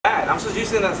I'm just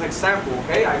using it as an example,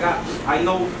 okay? I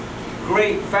know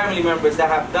great family members that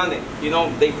have done it. You know,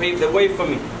 they paved the way for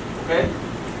me, okay?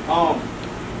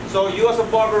 So you as a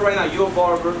barber right now, you're a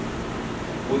barber.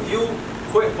 Would you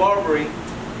quit barbering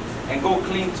and go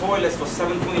clean toilets for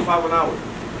 $7.25 an hour?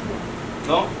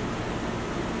 No?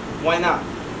 Why not?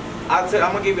 I'm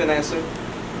gonna give you an answer.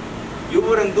 You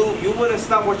wouldn't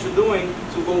stop what you're doing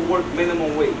to go work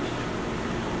minimum wage.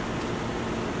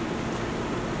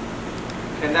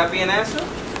 Can that be an answer?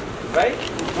 Right?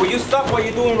 Will you stop what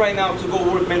you're doing right now to go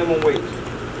work minimum wage?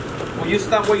 Will you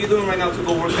stop what you're doing right now to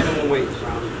go work minimum wage?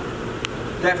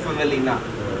 Definitely not.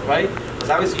 Right? Because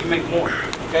obviously you make more.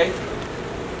 Okay?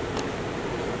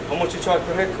 How much you charge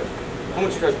per haircut? How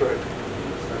much you charge per haircut?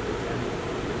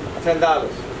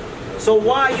 $10. So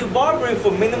why are you barbering for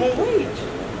minimum wage?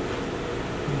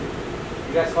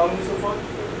 You guys follow me so far?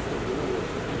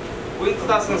 We're in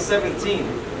 2017.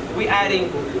 We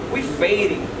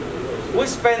fading. We're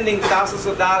spending thousands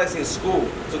of dollars in school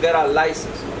to get our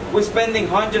license. We're spending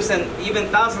hundreds and even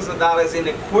thousands of dollars in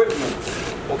equipment,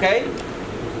 okay?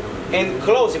 And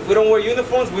clothes. If we don't wear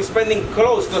uniforms, we're spending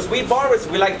clothes. Because we barbers,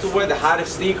 we like to wear the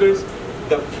hottest sneakers,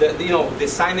 the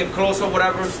designer clothes or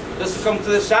whatever, just to come to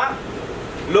the shop,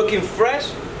 looking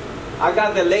fresh. I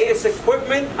got the latest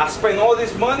equipment. I spend all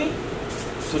this money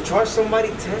to charge somebody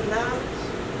 $10.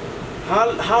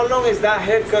 How long is that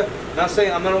haircut? Not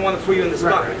saying I don't want to put you in the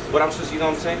spot, but I'm just, you know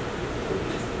what I'm saying?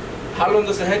 How long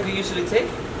does the haircut usually take?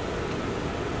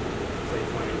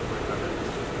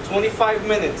 25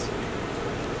 minutes.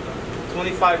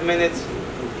 25 minutes.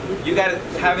 You got to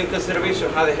have in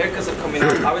consideration how the haircuts are coming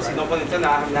out. Obviously, no pun intended,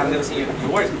 I've never seen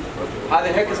your work. How the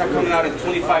haircuts are coming out in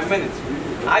 25 minutes.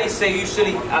 I say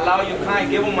usually allow your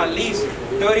client, give them at least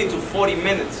 30 to 40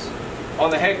 minutes on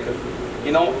the haircut.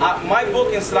 You know, my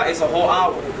booking slot is a whole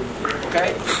hour,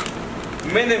 okay?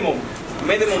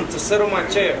 Minimum to sit on my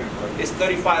chair is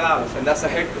 $35, and that's a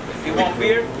haircut. If you want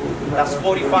beard, that's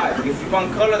 $45. If you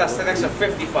want color, that's an extra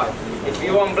 $55. If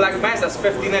you want black mask, that's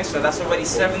 $15 extra. That's already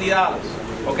 $70,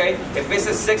 okay? If it's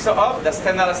a 6 or up, that's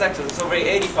 $10 extra. That's already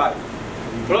 $85.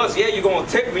 Plus, yeah, you're gonna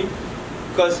tip me,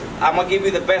 because I'm gonna give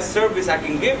you the best service I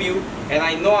can give you, and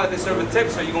I know I deserve a tip,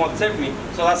 so you're gonna tip me.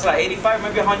 So that's like $85,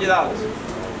 maybe $100.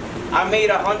 I made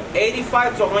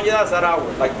 $85 to $100 an hour,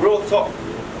 like real talk,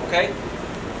 okay?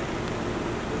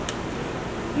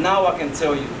 Now I can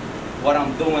tell you what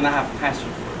I'm doing. I have passion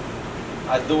for.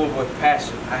 I do it with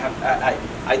passion.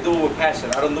 I do it with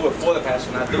passion. I don't do it for the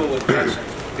passion. I do it with passion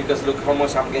because look how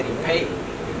much I'm getting paid.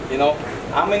 You know,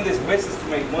 I'm in this business to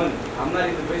make money. I'm not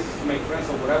in the business to make friends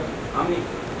or whatever.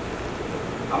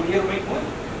 I'm here to make money.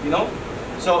 You know,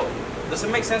 so does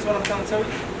it make sense what I'm trying to tell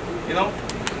you? You know,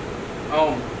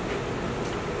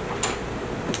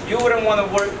 you wouldn't want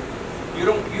to work. You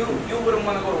wouldn't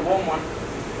want to go to Walmart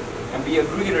and be a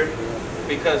greeter,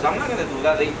 because I'm not gonna do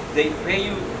that. They pay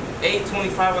you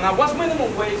 $8.25 an hour. What's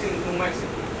minimum wage in New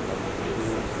Mexico?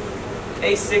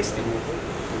 $8.60.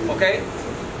 Okay.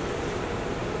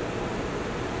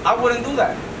 I wouldn't do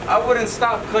that. I wouldn't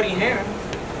stop cutting hair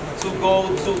to go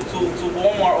to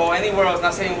Walmart or anywhere else.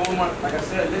 Not saying Walmart. Like I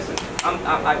said, listen.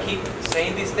 I keep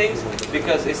saying these things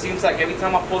because it seems like every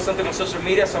time I post something on social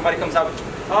media, somebody comes out,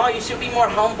 oh, you should be more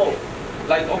humble.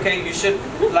 Like, okay, you should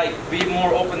like be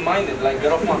more open-minded. Like,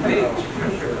 get off my page.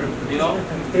 You know?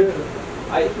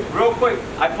 Real quick,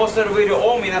 I posted a video of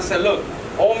Omi and I said, look,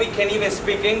 Omi can even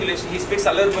speak English. He speaks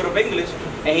a little bit of English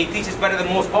and he teaches better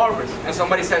than most barbers. And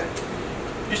somebody said,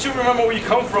 you should remember where you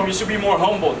come from. You should be more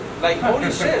humble. Like,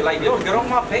 holy shit. Like, yo, get off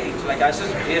my page. Like,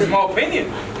 it's my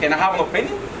opinion. Can I have an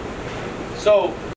opinion? So